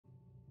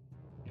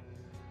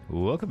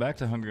Welcome back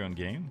to Hungry on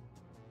Game,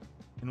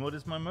 in what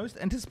is my most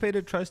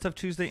anticipated Try Stuff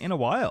Tuesday in a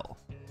while.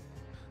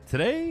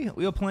 Today,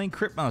 we are playing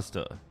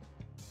Cryptmaster.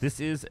 This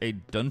is a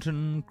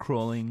dungeon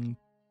crawling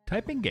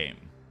typing game.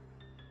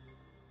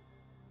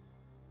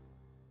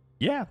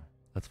 Yeah,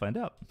 let's find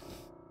out.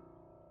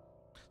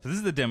 So this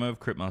is the demo of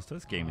Cryptmaster.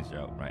 This game is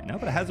out right now,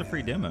 but it has a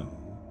free demo.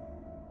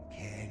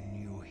 Can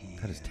you hear?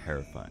 That is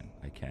terrifying.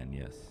 I can,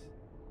 yes.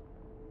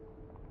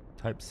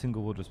 Type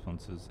single word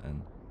responses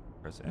and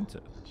press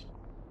enter.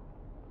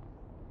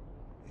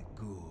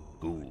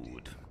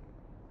 Good.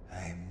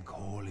 I'm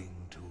calling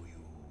to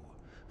you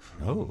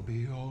from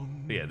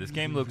beyond. But yeah, this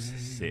game looks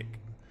sick.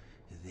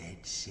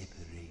 That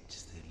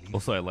separates the living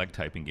Also, I like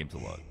typing games a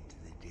lot.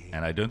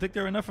 And I don't think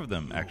there are enough of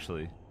them,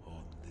 actually.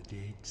 on the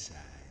dead side.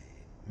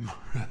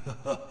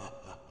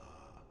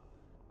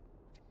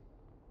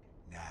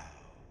 Now,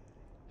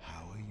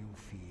 how are you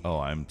feeling? Oh,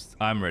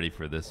 I'm ready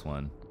for this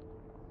one.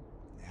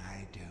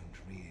 I don't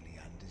really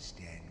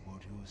understand what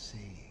you're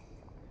saying.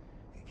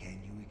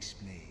 Can you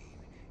explain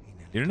in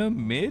a You don't know little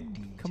more mid?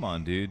 detail? Come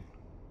on, dude.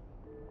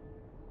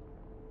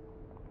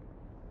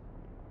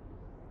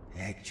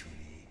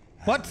 Actually,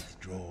 What? I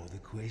withdraw the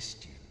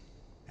question.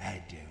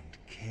 I don't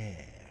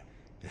care.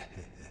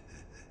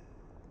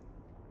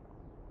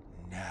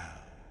 Now,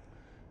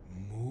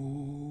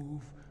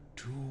 move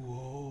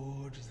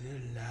toward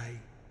the light.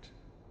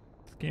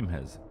 This game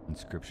has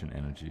inscription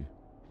energy.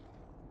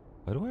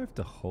 Why do I have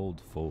to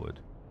hold forward?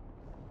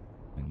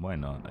 I mean, why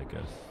not, I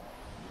guess.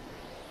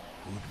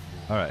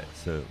 Alright,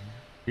 so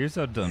here's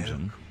our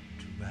dungeon. Welcome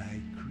to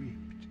my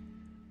crypt.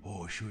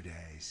 Or should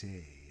I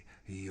say,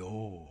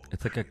 your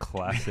It's like a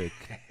classic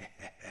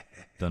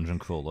dungeon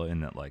crawler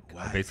in that, like,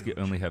 I basically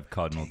only have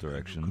cardinal take a look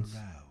directions.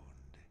 around?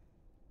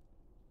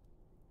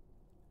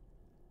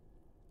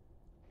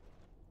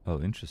 Oh,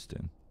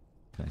 interesting.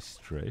 Can I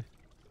strafe?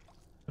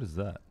 What is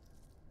that?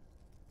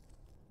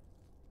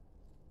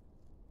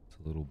 It's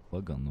a little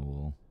bug on the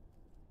wall.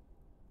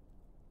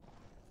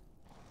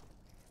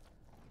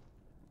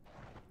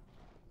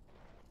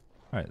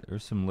 Alright, there are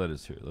some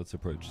letters here. Let's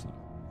approach them.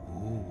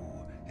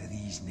 Oh,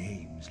 these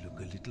names look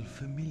a little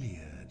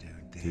familiar,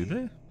 don't they? Do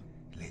they?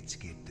 Let's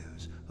get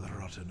those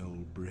rotten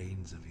old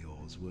brains of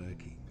yours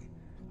working.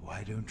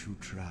 Why don't you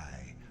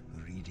try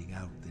reading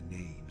out the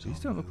names? These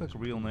on don't look like those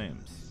real boards?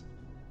 names.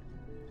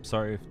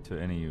 Sorry to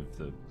any of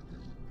the...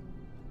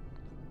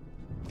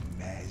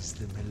 Maz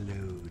the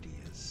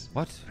Melodious.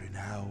 What?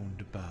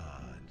 Renowned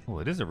bard. Oh,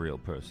 it is a real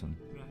person.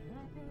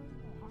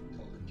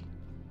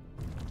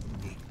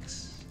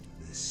 Nyx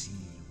the Sea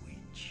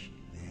Witch.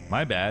 There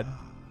My bad. you are.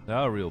 They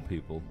are real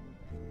people.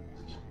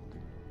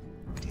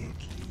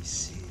 Deadly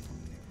Sin,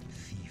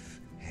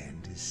 Thief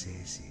and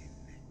Assassin.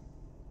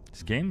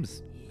 This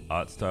game's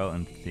art style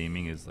and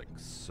theming is like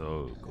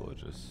so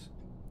gorgeous.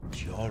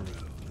 Jorro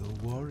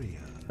the Warrior.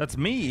 That's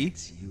me!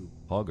 It's you.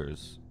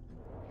 Hoggers.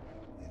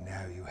 And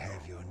now you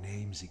have your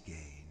names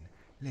again.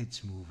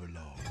 Let's move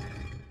along.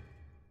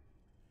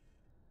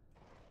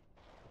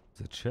 It's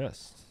a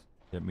chest.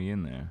 Get me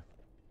in there.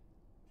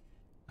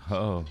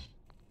 Oh,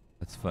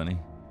 that's funny.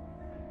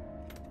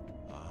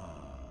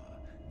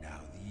 Now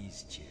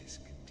these chests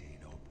contain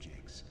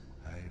objects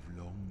I've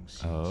long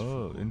since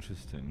Oh, forgotten.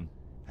 interesting.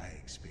 I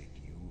expect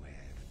you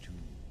have too.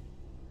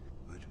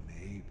 But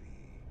maybe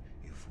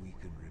if we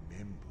can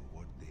remember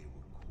what they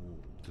were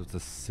called, So it's a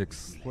it will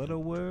 6-letter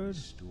help word?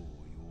 restore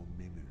your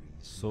memories.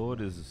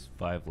 Sword is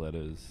 5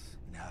 letters.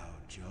 Now,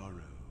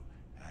 Jorro,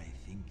 I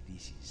think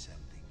this is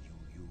something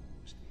you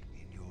used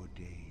in your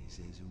days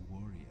as a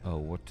warrior. Oh,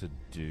 what to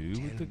do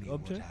Tell with me the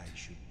object? what I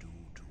should do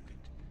to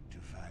it to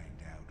find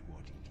out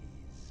what it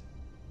is.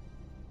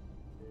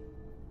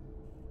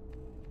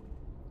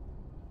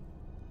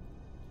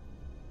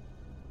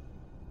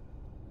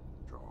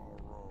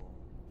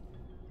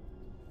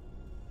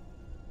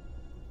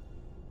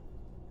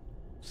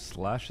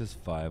 Slash is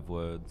 5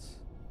 words.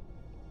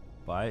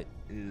 Bite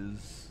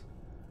is...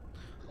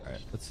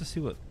 Alright, let's just see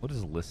what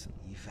is listen.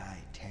 If I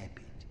tap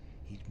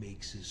it, it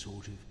makes a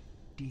sort of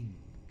ding.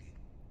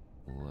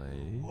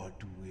 Play. What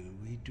will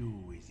we do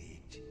with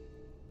it?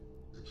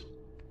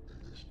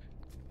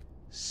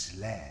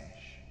 Slash.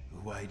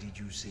 Why did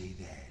you say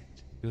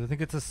that? Because I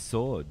think it's a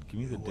sword. Give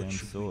me the What damn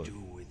should sword. we do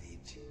with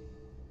it?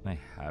 Can I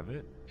have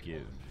it?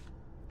 Give.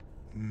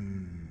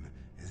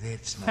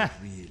 That's not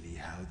really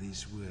how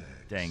this works.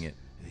 Dang it.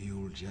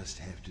 You'll just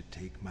have to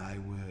take my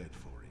word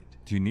for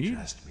it. Do you need?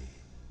 Trust me.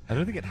 I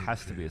don't think it I'm no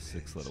has to be a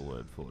privilege. 6-letter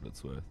word for what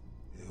it's worth.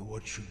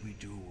 What should we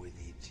do with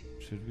it?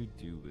 Should we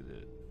do with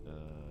it?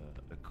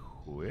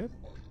 Equip?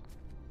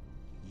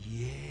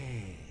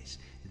 Yes,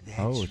 that's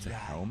Oh, it's a right.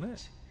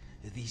 helmet?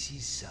 This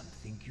is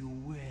something you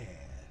wear.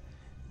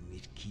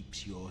 It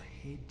keeps your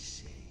head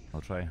safe.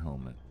 I'll try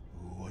helmet.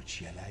 What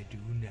shall I do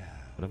now?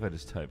 What if I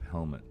just type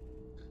helmet?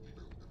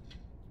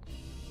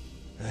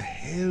 A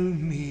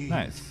helmet.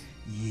 Nice.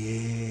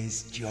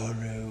 Yes,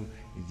 Jorro,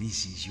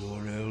 this is your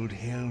old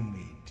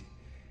helmet.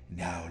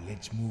 Now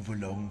let's move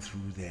along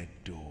through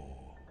that door.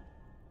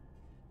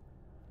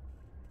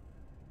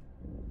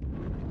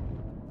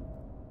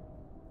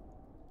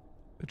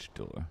 Which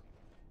door?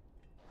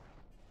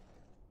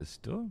 This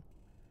door?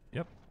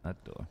 Yep,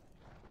 that door.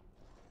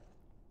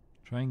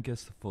 Try and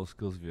guess the 4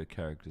 skills of your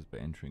characters by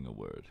entering a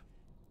word.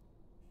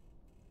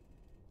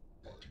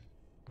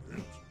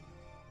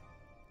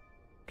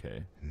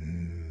 Okay.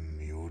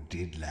 You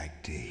did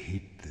like to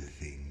hit the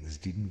things,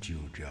 didn't you,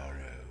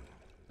 Jaro?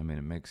 I mean,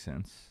 it makes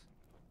sense.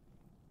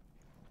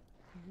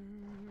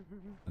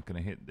 Not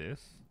gonna hit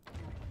this.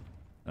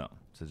 Oh,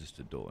 so just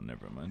a door,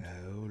 never mind.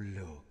 Oh,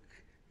 look.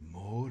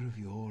 More of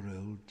your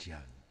old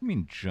junk. I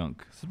mean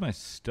junk. This is my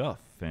stuff,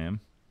 fam.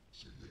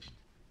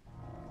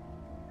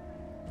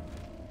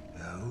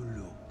 Oh,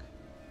 look.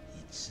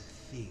 It's a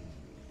thing.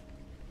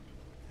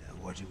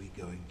 What are we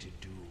going to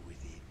do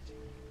with it?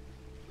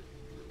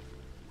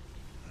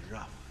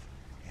 Rough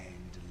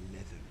and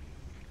leathery.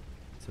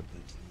 It's a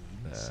But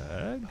the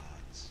inside bag?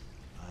 parts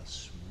are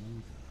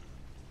smoother.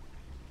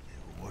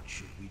 What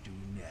should we do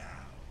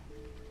now?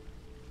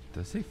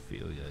 Did I say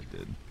feel? Yeah, I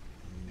did.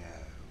 No.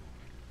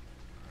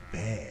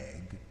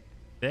 Bag?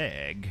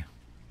 Bag?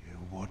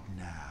 What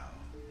now?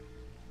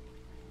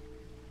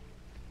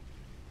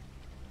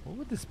 What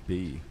would this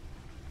be?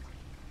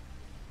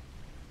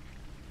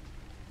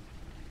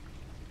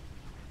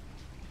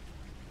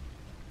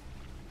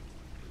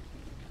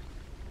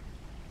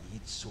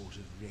 It's sort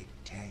of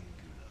rectangular.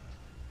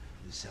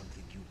 There's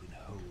something you can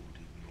hold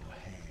in your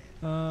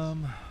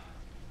hand.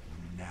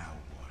 Now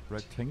what?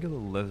 Rectangular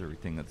leathery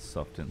thing that's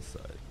soft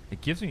inside.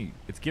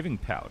 It's giving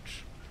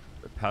pouch.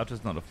 But pouch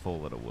is not a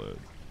 4-letter word.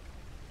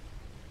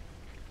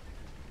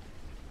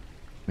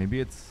 Maybe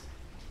it's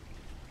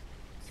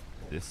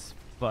this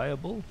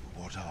viable?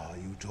 What are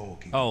you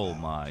talking Oh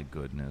about? my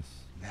goodness.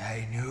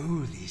 I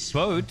know this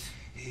Boat?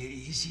 one.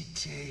 Is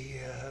it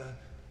a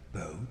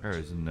boat? There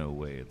is no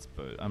way it's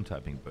boat. I'm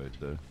typing boat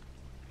though.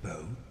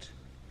 Boat?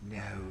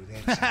 No,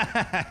 that's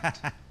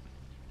not.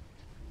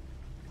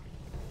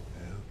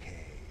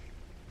 Okay.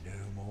 No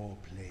more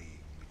playing.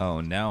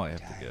 Oh, now I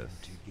have Time to guess.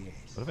 to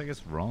guess. What if I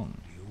guess wrong?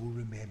 You'll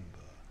remember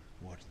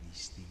what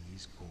this thing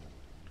is called.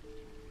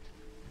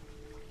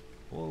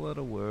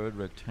 4-letter word,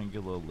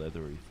 rectangular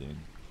leathery thing.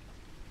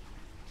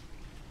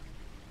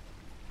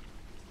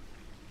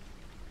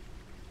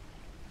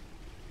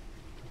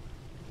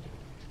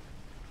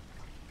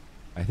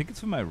 I think it's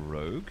for my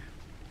rogue.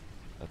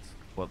 That's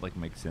what like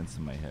makes sense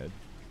in my head.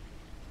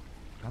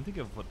 I can't think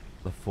of what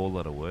the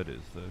 4-letter word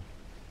is though.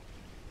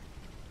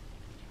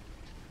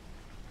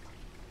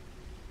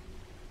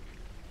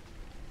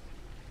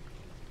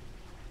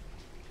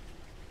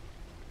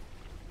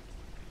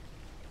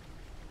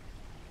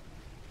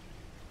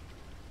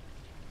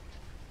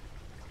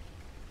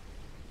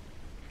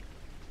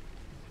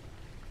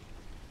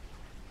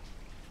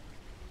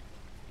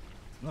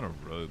 It's not a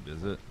robe,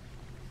 is it?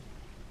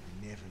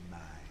 Never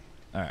mind.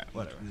 Alright,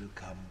 whatever. It will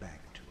come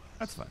back to us.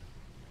 That's fine.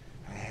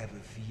 I have a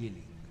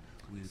feeling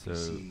we'll So, be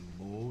seeing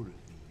more of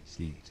these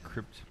The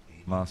later.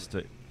 Cryptmaster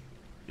Anyway,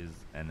 is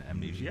an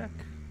amnesiac.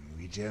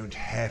 we don't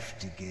have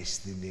to guess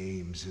the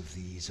names of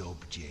these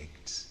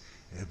objects,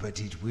 but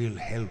it will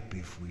help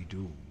if we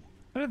do.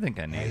 I don't think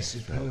I need I it.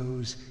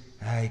 suppose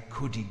I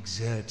could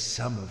exert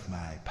some of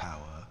my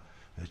power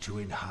to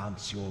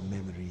enhance your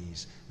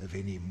memories of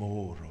any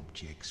more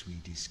objects we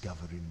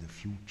discover in the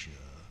future.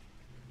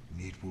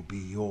 It will be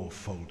your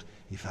fault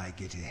if I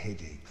get a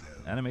headache,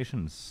 though.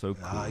 Animation is so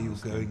cool. Are in you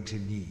this game. going to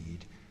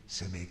need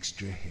some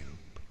extra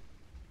help?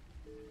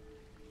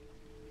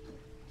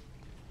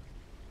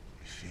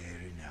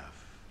 Fair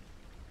enough.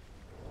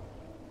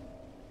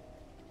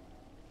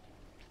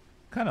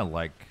 Kind of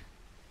like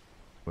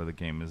where the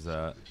game is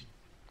at.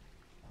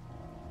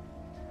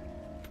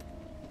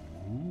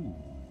 Ooh,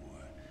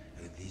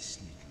 this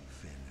little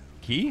fellow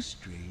Key? looks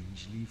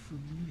strangely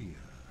familiar.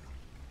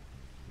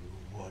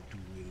 What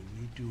will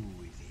we do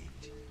with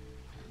it?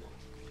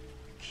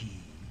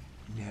 Key?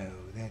 No,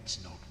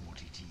 that's not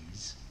what it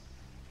is.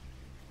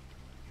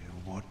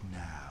 What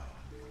now?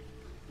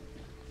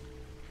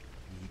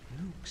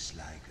 It looks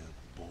like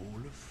a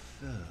ball of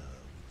fur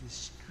with a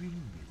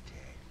string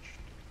attached.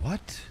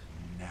 What?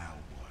 Now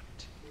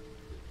what?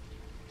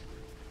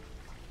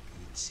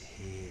 It's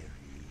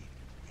hairy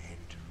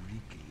and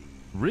wriggly.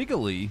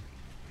 Wriggly?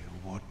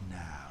 What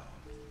now?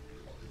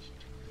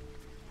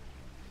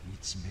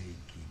 It's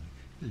making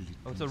little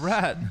Oh, it's a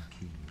rat.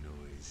 squeaking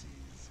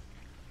noises.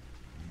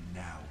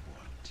 Now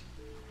what?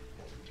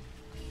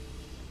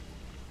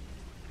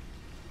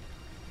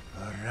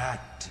 A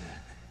rat.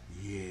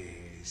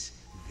 Yes,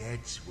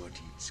 that's what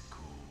it's called.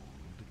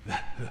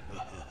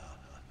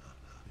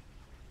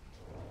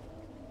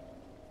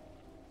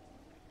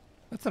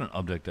 That's not an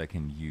object I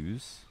can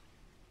use.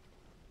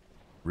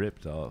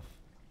 Ripped off.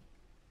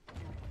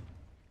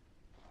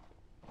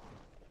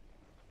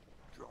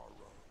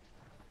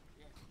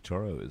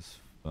 Choro is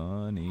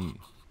funny.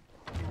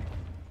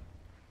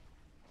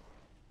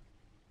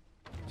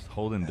 Just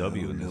holding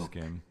W in this look,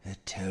 game. A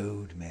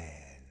toad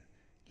man.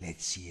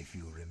 Let's see if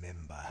you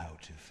remember how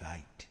to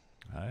fight.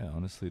 I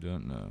honestly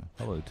don't know.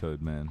 Hello,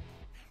 Toad Man.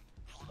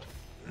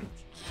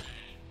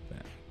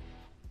 Bam.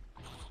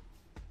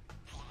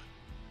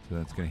 So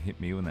that's gonna hit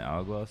me when the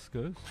hourglass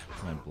goes.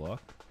 Can I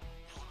block?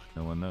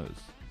 No one knows.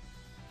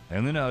 I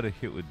only know how to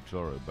hit with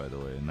Joro, by the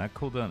way, and that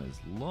cooldown is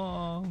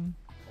long.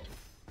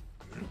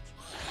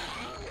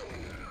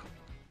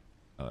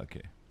 Oh,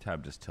 okay.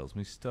 Tab just tells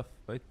me stuff,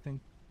 I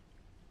think.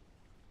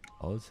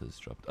 All it says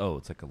dropped. Oh,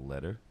 it's like a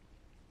letter.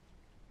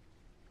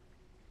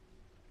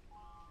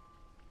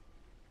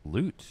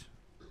 Loot.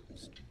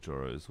 It's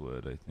Joro's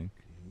word, I think.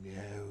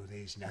 No,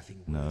 there's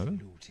nothing No? worth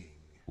looting.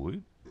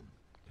 Loot?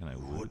 Can I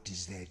loot? What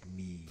does that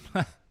mean?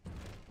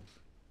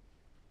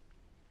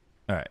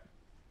 Alright.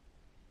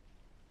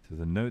 So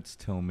the notes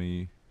tell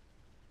me...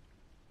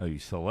 Oh, you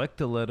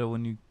select a letter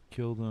when you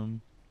kill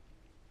them.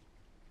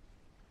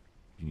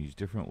 You can use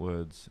different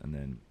words and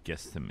then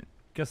guess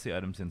the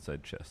items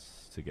inside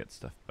chests to get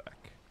stuff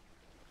back.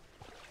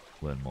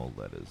 Learn more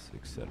letters,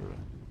 etc.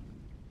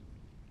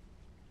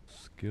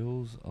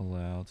 Skills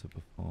allow to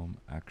perform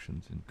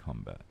actions in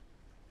combat.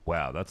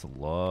 Wow, that's a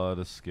lot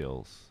of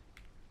skills.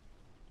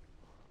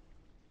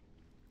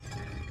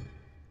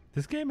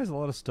 This game has a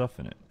lot of stuff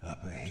in it,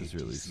 Up ahead which is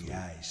really is sweet. the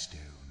Eye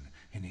Stone,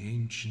 an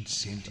ancient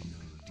sentinel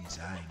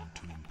designed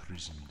to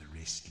imprison the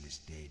restless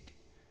dead.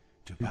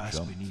 To Who pass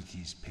jumped? beneath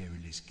his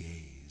perilous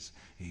gaze,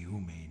 you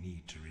may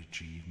need to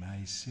retrieve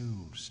my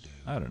soul stone.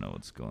 I don't know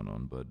what's going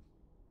on, bud.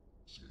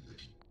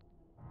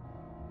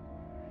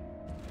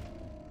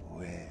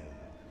 Well,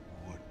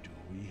 what do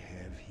we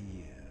have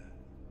here?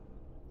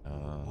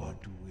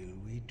 What will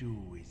we do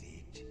with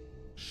it?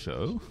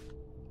 Show?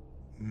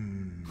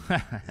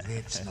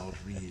 That's not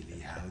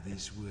really how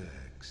this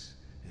works.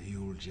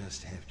 You'll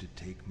just have to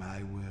take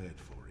my word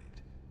for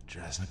it.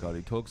 Trust My god, he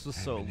me, talks for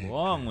so I'm an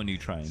long when you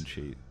expert. try and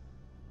cheat.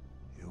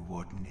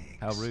 What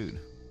next? How rude.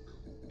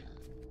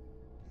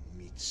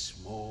 It's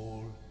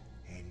small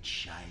and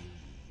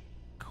shiny.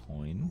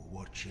 Coin?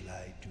 What shall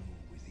I do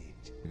with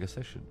it? I guess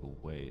I should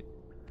wait.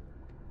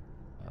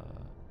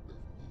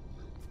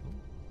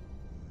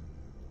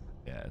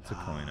 Yeah, it's a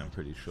coin, I'm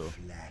pretty sure.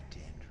 Flat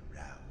and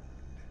round.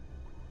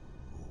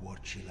 What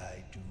shall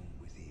I do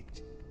with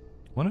it?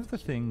 One of the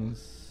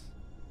things...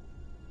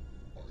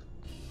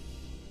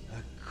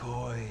 A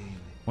coin.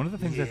 One of the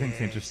things I think is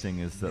Yes, interesting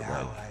is that,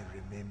 now like... I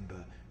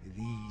remember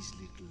these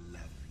little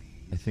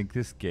lovelies. I think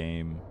this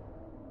game...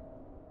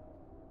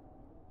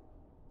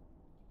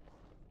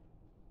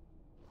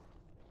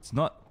 It's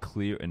not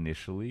clear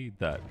initially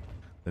that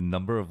the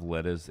number of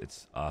letters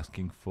it's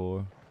asking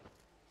for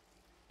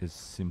is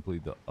simply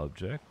the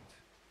object.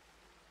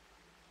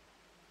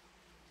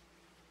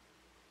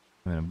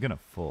 I mean, I'm gonna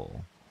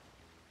fall.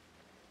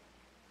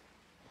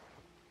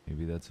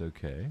 Maybe that's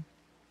okay.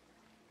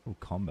 Oh,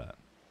 combat.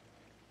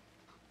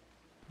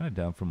 Kind of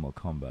down for more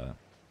combat.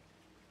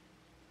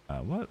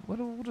 We'll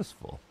just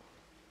fall.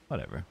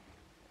 Whatever.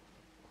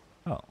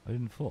 Oh, I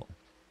didn't fall.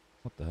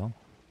 What the hell?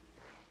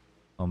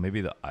 Oh,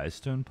 maybe the eye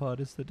stone part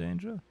is the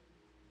danger?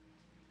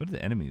 Where do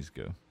the enemies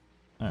go?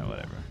 Alright,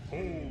 whatever.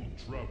 Hold,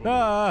 traveler.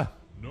 Ah!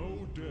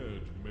 No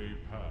dead may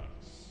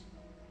pass.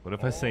 What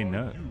if I say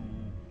no? Are you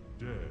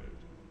dead?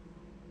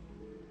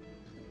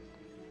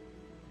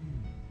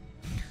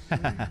 Say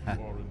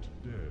you aren't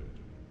dead,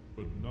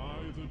 but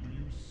neither do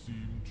you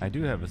seem to I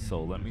do have a be.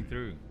 soul, let me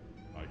through.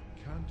 I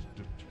can't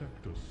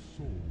detect a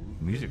soul.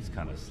 The music's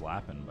kind of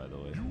slapping, by the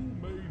way. You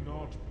may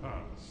not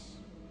pass.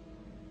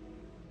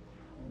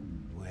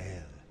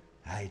 Well,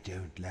 I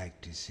don't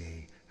like to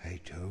say I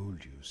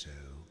told you so,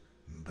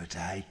 but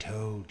I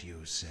told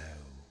you so.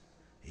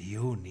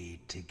 You need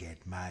to get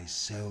my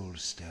soul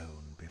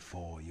stone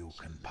before you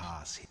can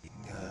pass it.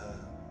 Oh,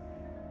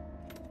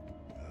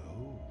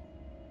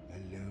 a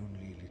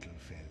lonely little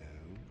fellow.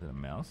 Is it a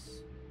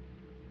mouse?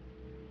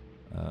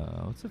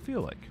 What's it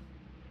feel like?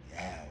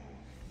 Now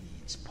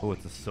needs Oh,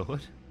 it's point. a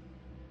sword?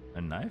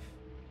 A knife?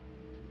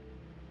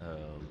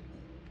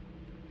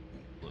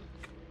 Look.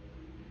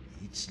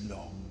 It's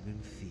long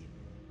and thin,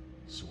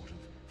 sort of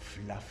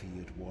fluffy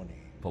at one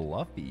end,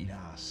 Fluffy?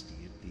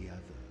 nasty at the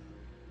other.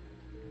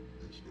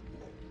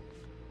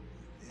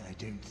 I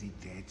don't think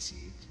that's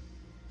it.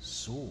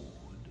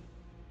 Sword,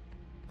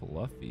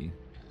 Fluffy?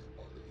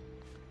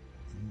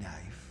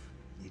 knife.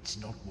 It's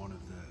not one of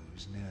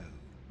those, no.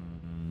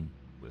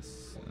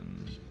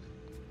 Listen.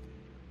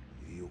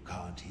 You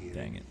can't hear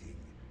Dang it. anything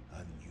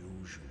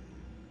unusual.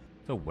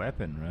 It's a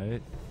weapon,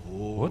 right?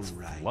 All What's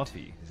right,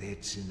 fluffy?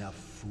 That's enough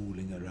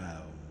fooling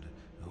around.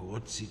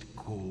 What's it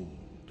called?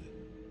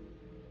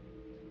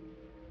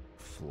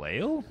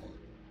 Flail?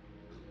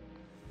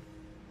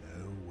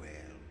 Oh well.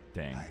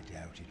 Dang. I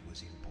doubt it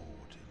was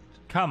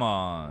important. Come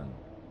on!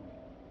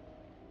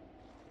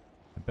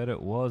 I bet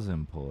it was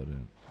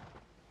important.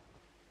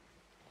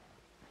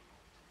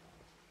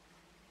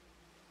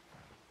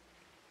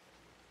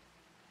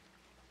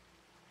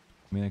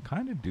 I mean, I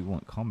kind of do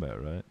want combat,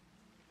 right?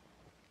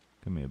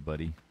 Come here,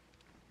 buddy.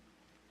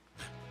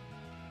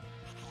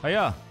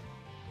 Hiya!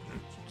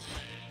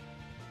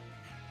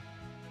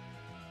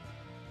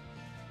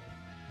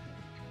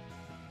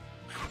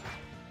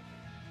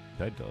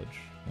 Did I dodge?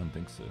 I don't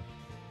think so.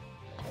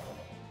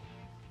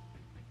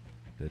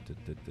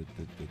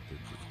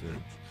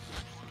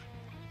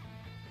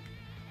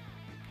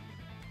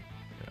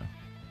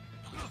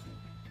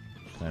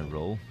 Can I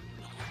roll?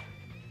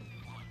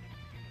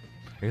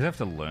 I guess I have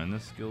to learn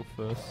this skill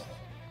first.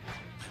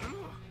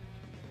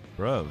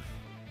 Bruv.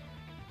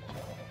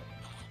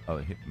 Oh,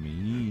 it hit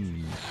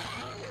me.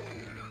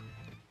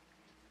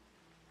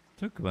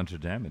 Took a bunch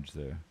of damage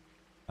there.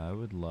 I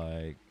would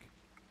like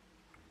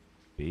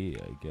B,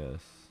 I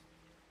guess.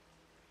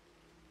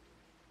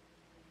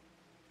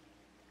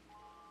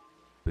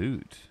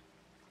 Boot.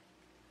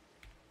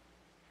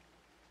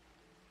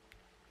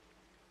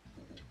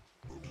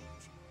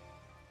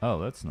 Oh,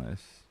 that's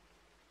nice.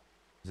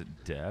 Is it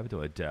dab?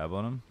 Do I dab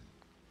on him?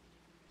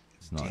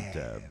 It's not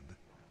dab.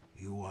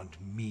 You want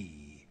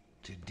me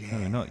to dab?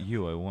 No, not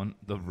you. I want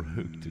the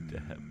rogue to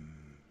dab.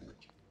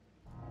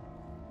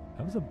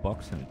 How is a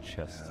box and a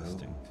chest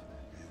distinct?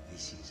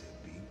 This is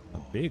a big A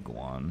one. big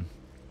one?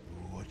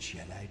 What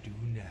shall I do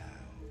now?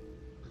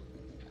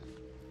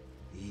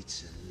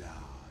 It's a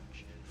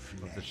large,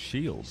 flat a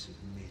shield. piece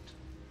of metal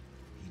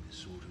in a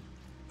sort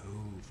of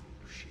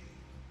oval shape.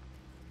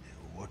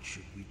 Now, what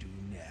should we do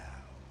now?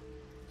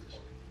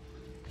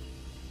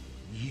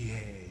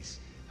 Yes,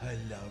 a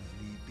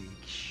lovely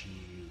big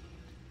shield,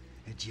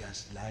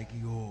 just like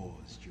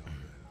yours, Joro.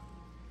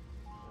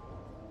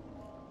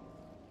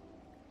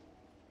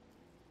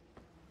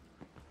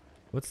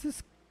 What's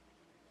this?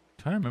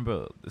 I'm trying to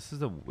remember. This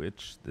is a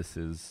witch. This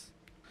is.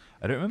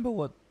 I don't remember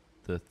what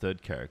the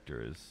third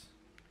character is.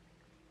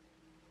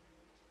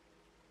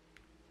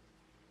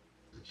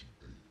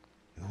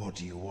 What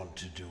do you want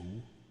to do?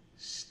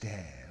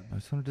 Stab? I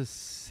just wanted to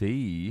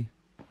see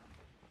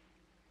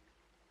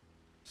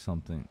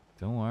something.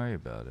 Don't worry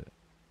about it.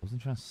 I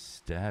wasn't trying to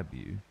stab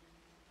you.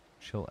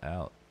 Chill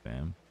out,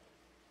 fam.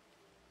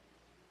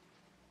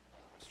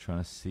 Just trying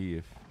to see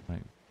if my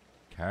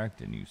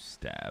character knew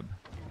stab.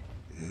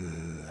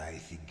 I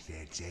think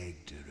that's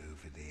Agda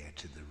over there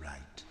to the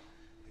right.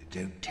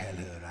 Don't tell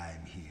her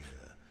I'm here.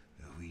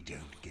 We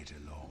don't get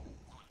along.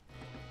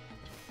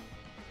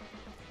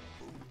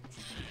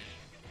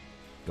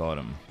 Got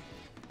him.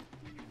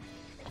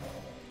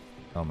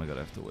 Oh my god, I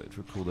have to wait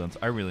for cooldowns.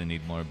 I really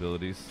need more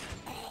abilities.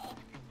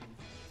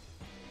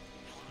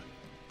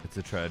 It's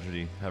a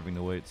tragedy having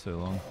to wait so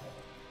long.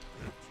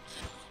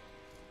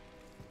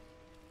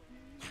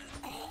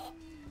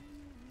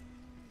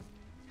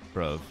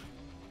 Bruv.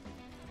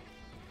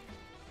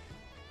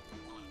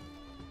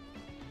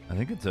 I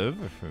think it's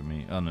over for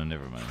me. Oh no,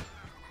 never mind.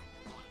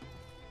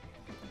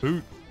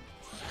 Boot.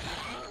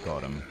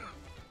 Got him.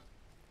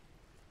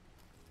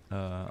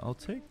 I'll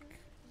take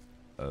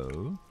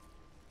O.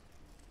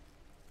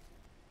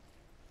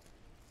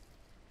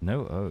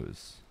 No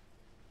O's.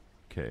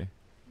 Okay.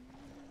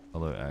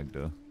 Hello,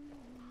 Agda.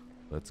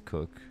 Let's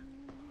cook.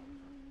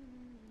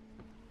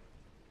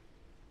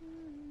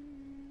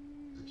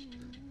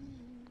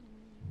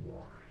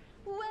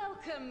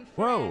 Welcome,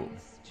 Whoa.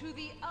 friends, to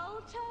the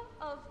altar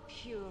of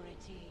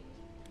purity.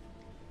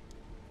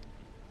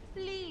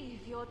 Leave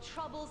your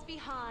troubles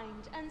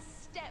behind and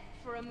step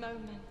for a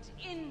moment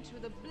into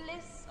the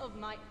bliss of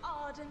my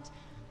ardent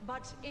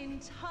but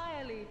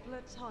entirely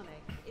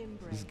platonic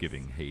embrace. This is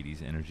giving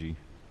Hades energy.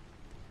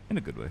 In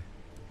a good way.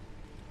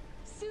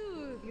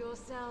 Soothe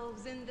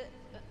yourselves in the...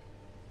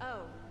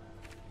 oh.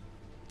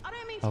 I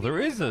don't mean to Oh, be there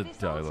rude, is a but this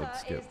dialogue altar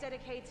skip. is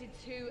dedicated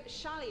to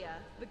Shalia,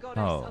 the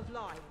goddess Oh. of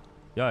life.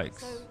 Yikes.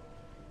 So,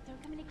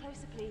 don't come any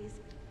closer, please.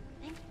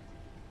 Thank you.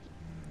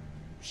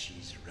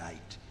 She's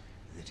right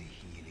that a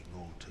healing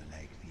altar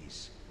like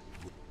this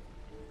would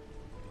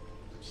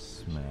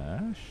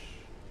Smash?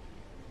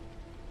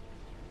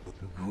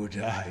 a good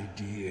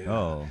idea.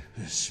 Oh.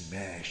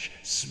 Smash,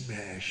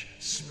 smash,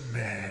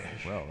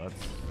 smash. Well,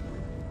 that's...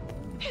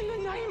 In the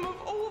name of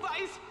all that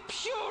is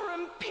pure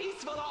and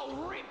peaceful, I'll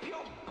rip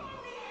your body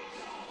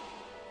out!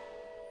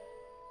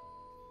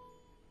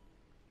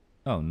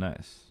 Oh,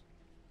 nice.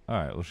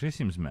 Alright, well she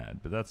seems mad,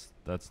 but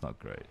that's not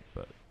great.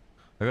 But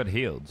I got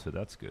healed, so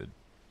that's good.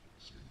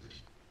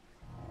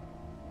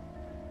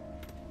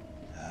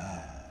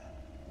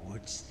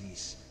 What's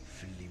this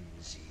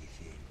flimsy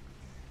thing?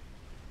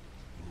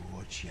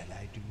 What shall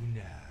I do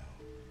now?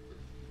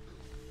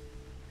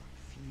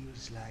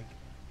 Feels like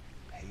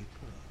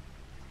paper.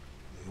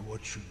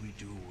 What should we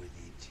do with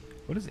it?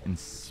 What does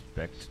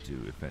inspect do,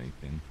 if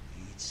anything?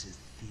 It's a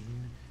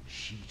thin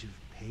sheet of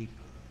paper,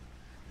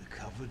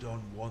 covered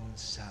on one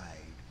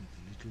side with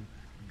little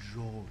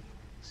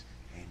drawings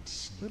and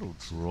snippets Little of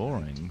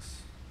drawings? writing.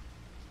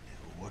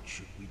 What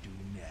should we do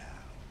now?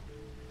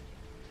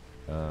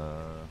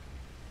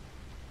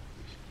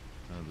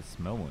 The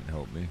smell won't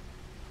help me.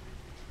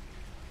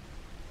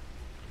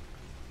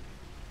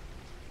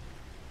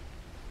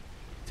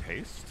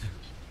 Taste?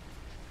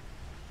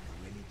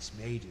 When it's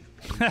made of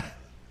paper,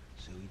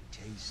 so it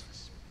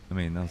tastes. I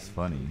mean, that's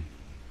funny.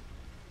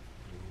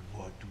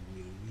 What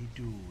will we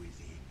do with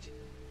it?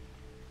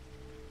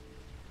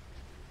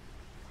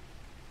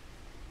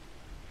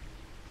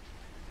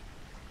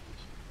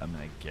 I mean,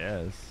 I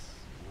guess.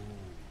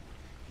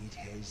 Oh, it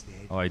has that.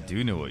 Oh, I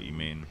do know what lovely you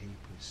mean. Paper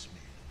smell.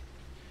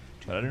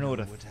 But I don't know what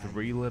a I mean?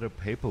 three-letter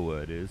paper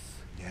word is.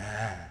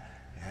 Ah,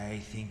 I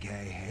think I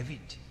have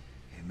it.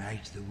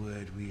 Might the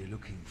word we are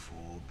looking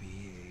for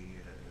be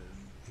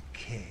a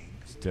keg?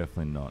 It's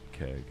definitely not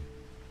keg.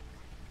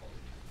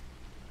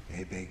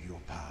 I beg your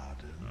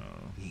pardon.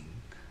 Oh. Ink?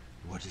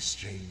 What a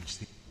strange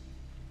thing.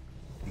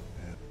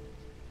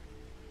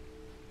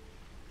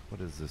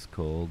 What is this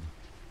called?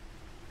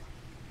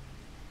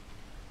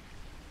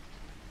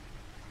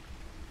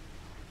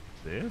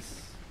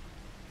 This?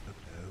 Oh,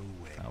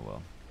 well. Oh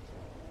well.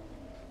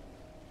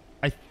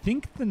 I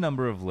think the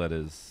number of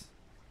letters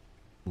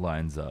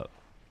lines up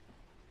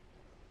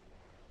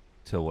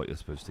to what you're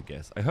supposed to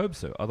guess. I hope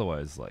so.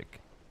 Otherwise, like,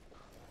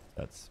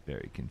 that's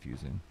very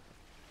confusing.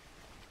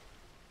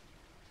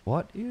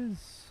 What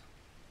is...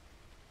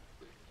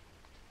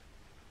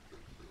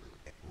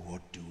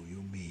 What do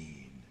you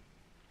mean?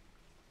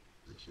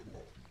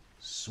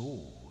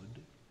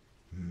 Sword?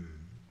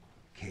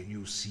 Can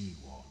you see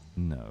one?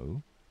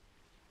 No.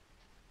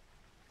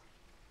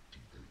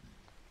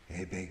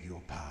 I beg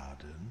your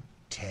pardon?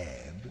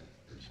 Tab?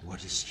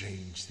 What a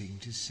strange thing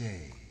to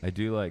say. I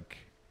do like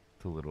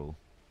the little...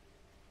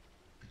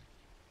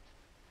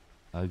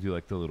 I do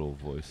like the little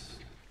voice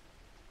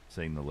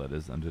saying the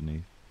letters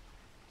underneath.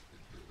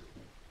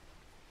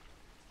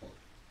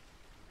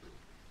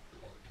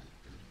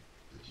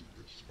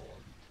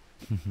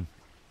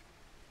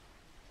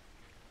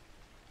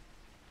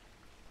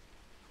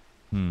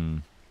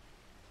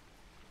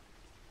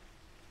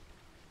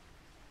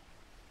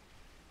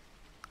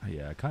 Oh,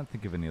 yeah, I can't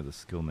think of any other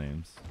skill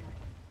names.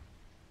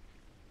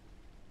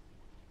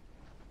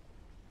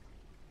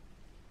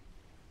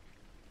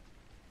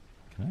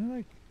 Can I,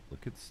 like,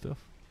 look at stuff?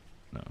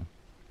 No.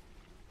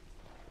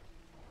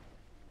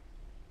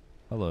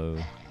 Hello.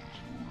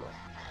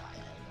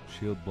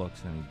 Shield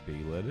blocks any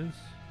B letters?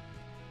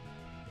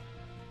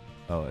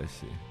 Oh, I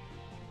see.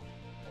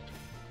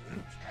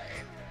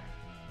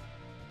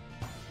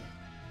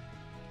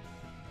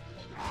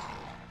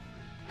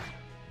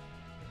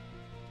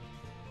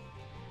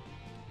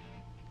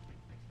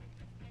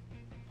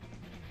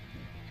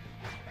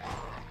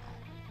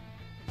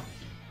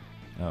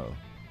 Oh.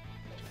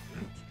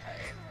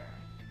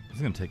 This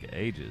is gonna take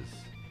ages.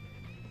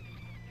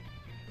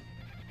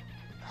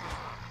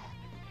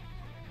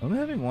 Only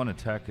having one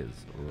attack is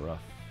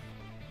rough.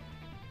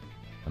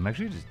 I'm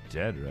actually just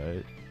dead,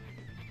 right?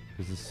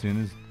 Because as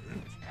soon as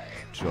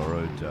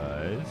Joro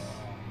dies,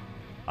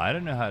 I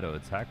don't know how to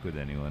attack with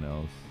anyone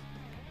else.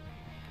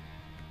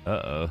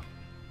 Uh-oh.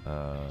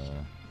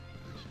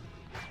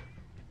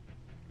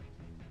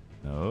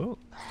 No?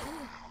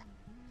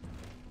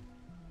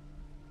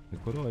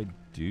 Like, what do I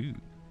do?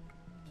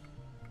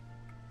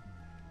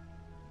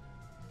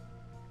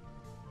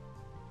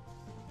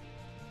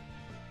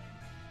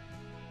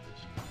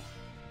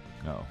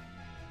 No.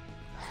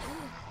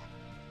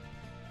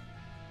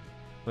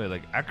 Wait,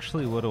 like,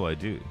 actually, what do I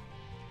do?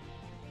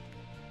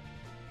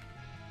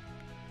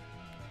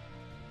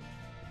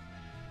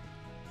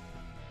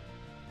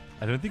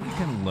 I don't think you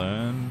can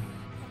learn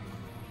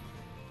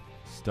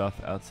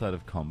stuff outside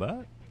of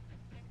combat.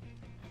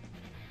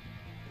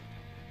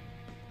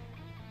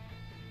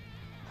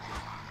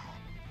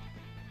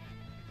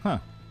 Huh.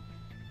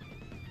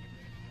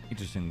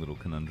 Interesting little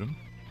conundrum.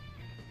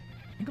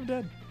 I think I'm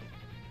dead.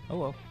 Oh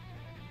well.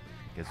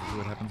 Guess we'll see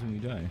what happens when you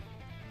die.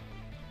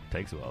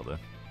 Takes a while though.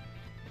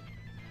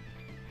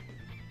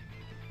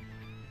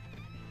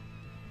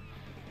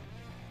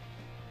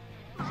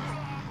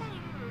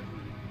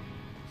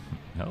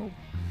 Help.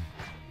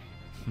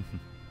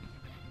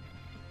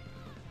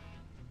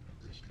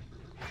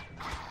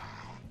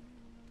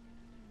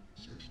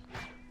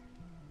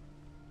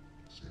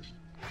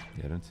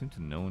 Yeah, I don't seem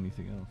to know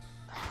anything else.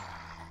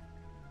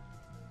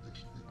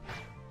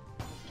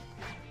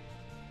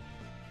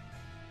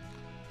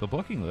 The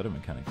blocking letter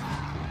mechanics.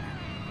 Oh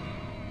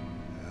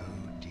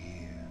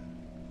dear,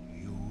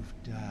 you've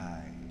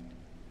died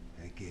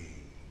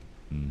again.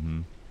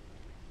 Mm-hmm.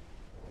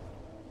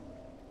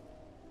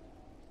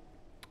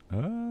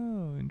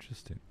 Oh,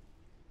 interesting.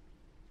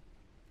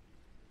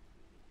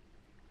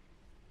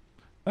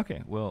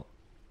 Okay, well,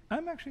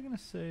 I'm actually going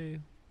to say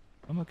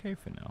I'm okay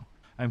for now.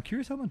 I'm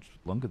curious how much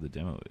longer the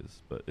demo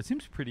is, but it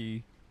seems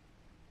pretty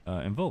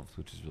involved,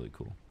 which is really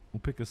cool.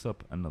 We'll pick this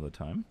up another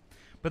time.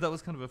 But that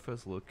was kind of a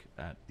first look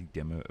at the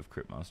demo of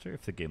Cryptmaster.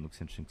 If the game looks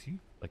interesting to you,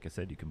 like I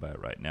said, you can buy it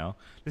right now.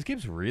 This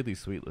game's really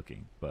sweet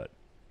looking, but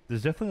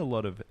there's definitely a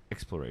lot of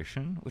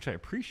exploration, which I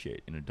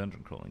appreciate in a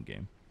dungeon crawling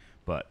game.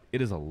 But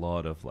it is a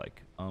lot of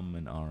like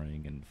and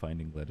ahhing and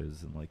finding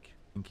letters and like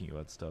thinking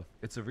about stuff.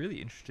 It's a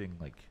really interesting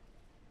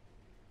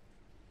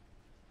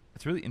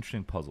it's a really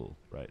interesting puzzle,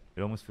 right?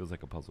 It almost feels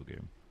like a puzzle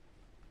game.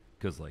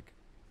 Because like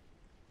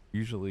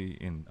usually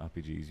in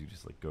RPGs you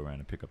just like go around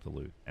and pick up the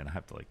loot and I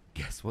have to like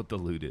guess what the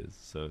loot is.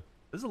 So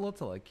there's a lot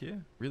to like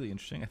here. Really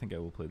interesting. I think I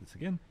will play this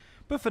again.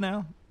 But for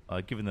now,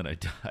 given that I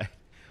died,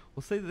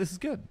 we'll say that this is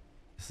good.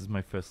 This is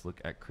my first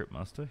look at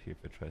Cryptmaster here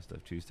for Try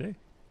Stuff Tuesday.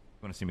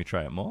 If you want to see me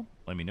try it more,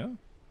 let me know.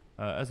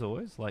 As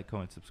always, like,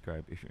 comment,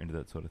 subscribe if you're into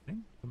that sort of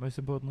thing. But most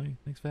importantly,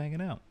 thanks for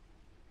hanging out.